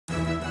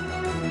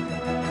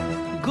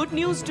Good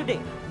news today,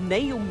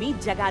 नई उम्मीद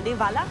जगाने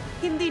वाला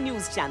Hindi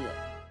news channel.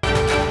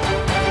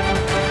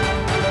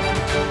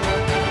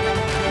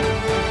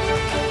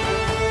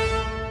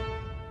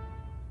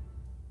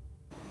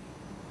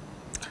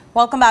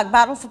 Welcome back.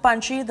 Battle for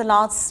Panjshir, the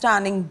last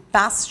standing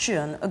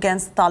bastion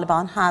against the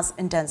Taliban, has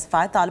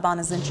intensified.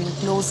 Taliban is inching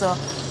closer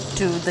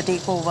to the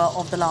takeover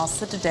of the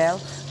last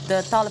citadel.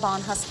 The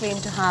Taliban has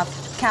claimed to have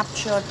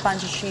captured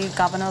Panjshir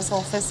governor's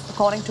office.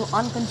 According to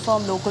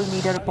unconfirmed local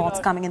media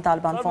reports coming in,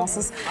 Taliban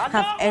forces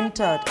have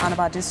entered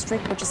Anbar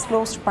district, which is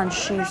close to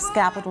Panjshir's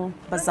capital,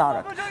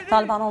 Bazarak.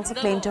 Taliban also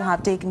claimed to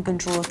have taken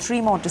control of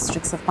 3 more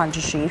districts of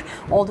Panjshir.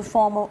 Although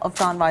former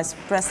Afghan Vice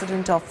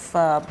President of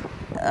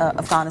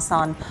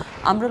Afghanistan,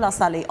 Amrullah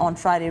Saleh, on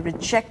Friday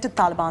rejected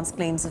Taliban's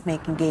claims of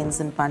making gains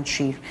in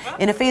Panjshir.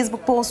 In a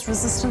Facebook post,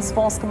 Resistance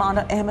Force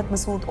Commander Ahmed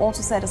Masood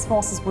also said his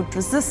forces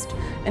would resist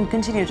and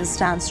continue to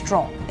stand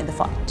strong in the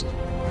fight.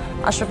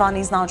 Ashraf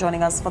Wani is now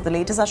joining us for the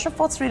latest. Ashraf,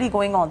 what's really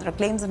going on? There are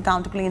claims and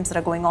counterclaims that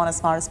are going on as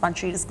far as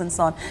Panjshir is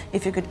concerned.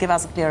 If you could give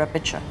us a clearer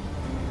picture.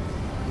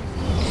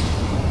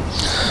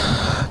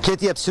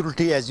 Katie,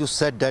 absolutely. As you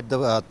said, that the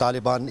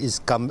Taliban is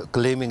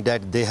claiming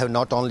that they have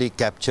not only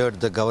captured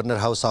the governor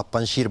house of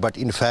Panjshir, but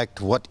in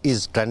fact what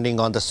is trending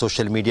on the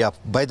social media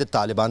by the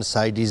Taliban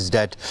side is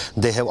that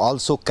they have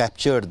also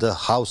captured the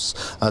house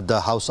of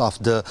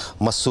the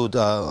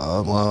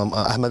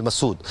Ahmed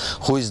Masood,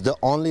 who is the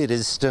only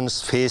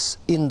resistance face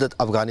in the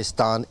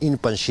Afghanistan, in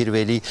Panjshir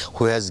Valley,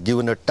 who has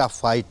given a tough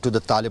fight to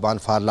the Taliban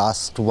for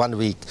last 1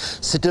 week.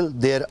 Still,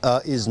 there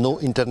is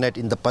no internet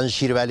in the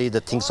Panjshir Valley.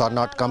 The things are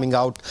not coming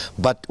out,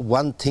 but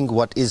one thing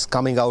what is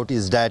coming out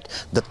is that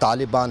the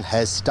Taliban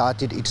has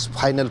started its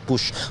final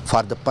push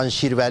for the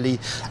Panjshir Valley.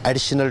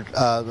 Additional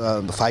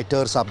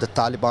fighters of the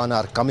Taliban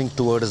are coming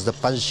towards the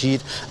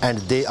Panjshir, and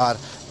they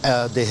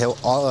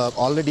have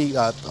already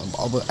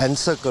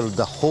encircled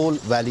the whole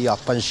valley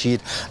of Panjshir,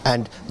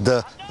 and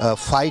the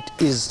fight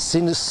is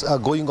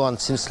going on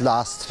since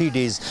last 3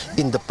 days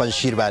in the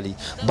Panjshir Valley.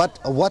 But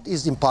what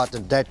is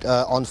important that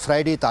on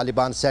Friday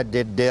Taliban said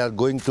that they are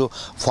going to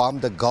form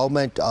the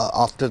government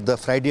after the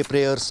Friday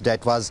prayers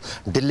that was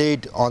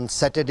delayed on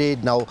Saturday.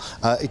 Now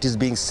it is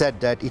being said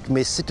that it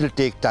may still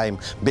take time.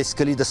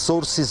 Basically, the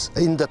sources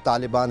in the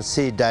Taliban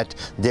say that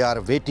they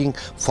are waiting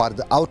for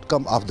the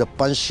outcome of the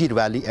Panjshir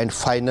Valley, and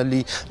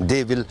finally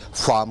they will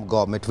form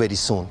government very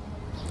soon.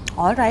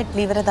 All right,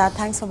 leave it at that.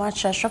 Thanks so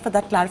much, Ashraf, for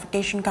that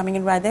clarification coming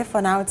in right there.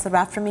 For now, it's a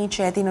wrap from me,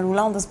 Chaiti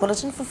Narula, on this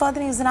bulletin. For further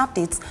news and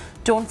updates,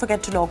 don't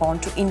forget to log on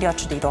to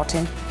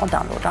indiatoday.in or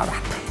download our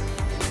app.